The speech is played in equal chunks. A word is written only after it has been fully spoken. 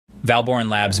Valborn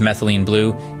Labs Methylene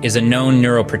Blue is a known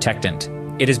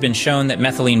neuroprotectant. It has been shown that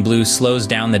methylene blue slows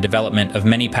down the development of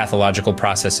many pathological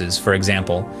processes, for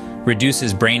example,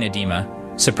 reduces brain edema,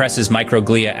 suppresses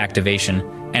microglia activation,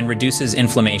 and reduces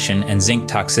inflammation and zinc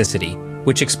toxicity,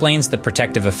 which explains the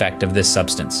protective effect of this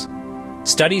substance.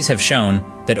 Studies have shown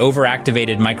that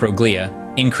overactivated microglia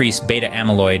increase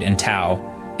beta-amyloid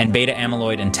and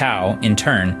beta-amyloid and tau, in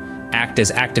turn, act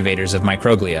as activators of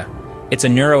microglia. It's a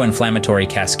neuroinflammatory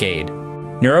cascade.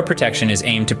 Neuroprotection is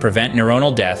aimed to prevent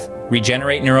neuronal death,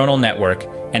 regenerate neuronal network,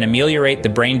 and ameliorate the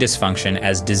brain dysfunction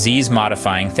as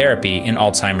disease-modifying therapy in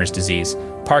Alzheimer's disease,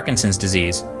 Parkinson's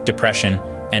disease, depression,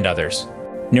 and others.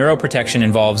 Neuroprotection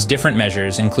involves different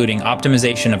measures including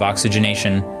optimization of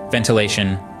oxygenation,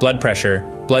 ventilation, blood pressure,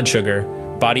 blood sugar,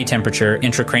 body temperature,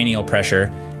 intracranial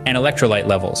pressure, and electrolyte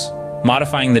levels,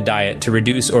 modifying the diet to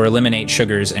reduce or eliminate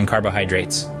sugars and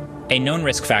carbohydrates. A known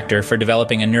risk factor for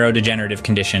developing a neurodegenerative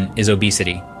condition is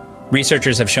obesity.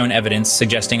 Researchers have shown evidence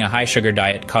suggesting a high-sugar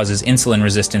diet causes insulin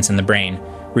resistance in the brain,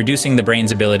 reducing the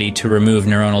brain's ability to remove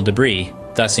neuronal debris,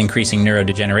 thus increasing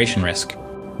neurodegeneration risk.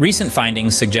 Recent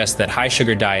findings suggest that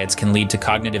high-sugar diets can lead to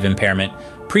cognitive impairment,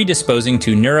 predisposing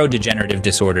to neurodegenerative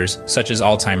disorders such as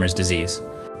Alzheimer's disease.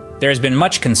 There has been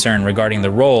much concern regarding the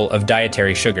role of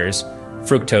dietary sugars,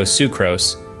 fructose,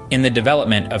 sucrose, in the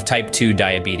development of type 2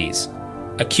 diabetes.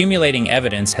 Accumulating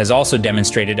evidence has also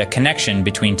demonstrated a connection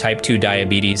between type 2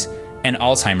 diabetes and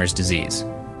Alzheimer's disease.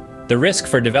 The risk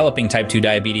for developing type 2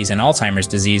 diabetes and Alzheimer's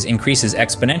disease increases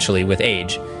exponentially with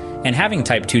age, and having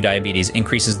type 2 diabetes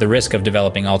increases the risk of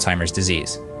developing Alzheimer's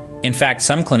disease. In fact,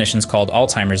 some clinicians called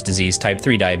Alzheimer's disease type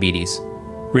 3 diabetes.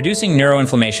 Reducing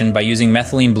neuroinflammation by using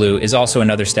methylene blue is also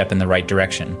another step in the right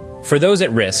direction. For those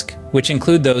at risk, which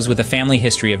include those with a family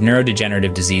history of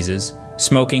neurodegenerative diseases,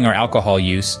 smoking or alcohol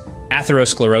use,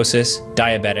 atherosclerosis,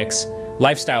 diabetics,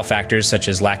 lifestyle factors such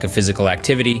as lack of physical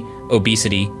activity,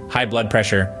 obesity, high blood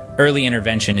pressure, early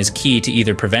intervention is key to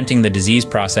either preventing the disease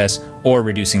process or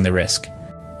reducing the risk.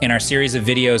 In our series of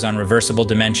videos on reversible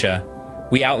dementia,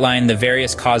 we outline the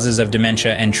various causes of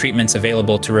dementia and treatments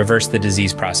available to reverse the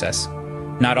disease process.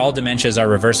 Not all dementias are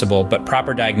reversible, but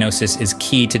proper diagnosis is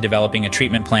key to developing a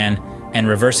treatment plan and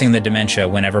reversing the dementia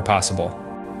whenever possible.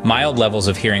 Mild levels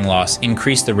of hearing loss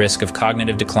increase the risk of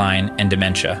cognitive decline and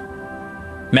dementia.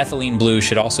 Methylene blue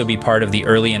should also be part of the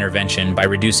early intervention by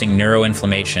reducing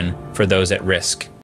neuroinflammation for those at risk.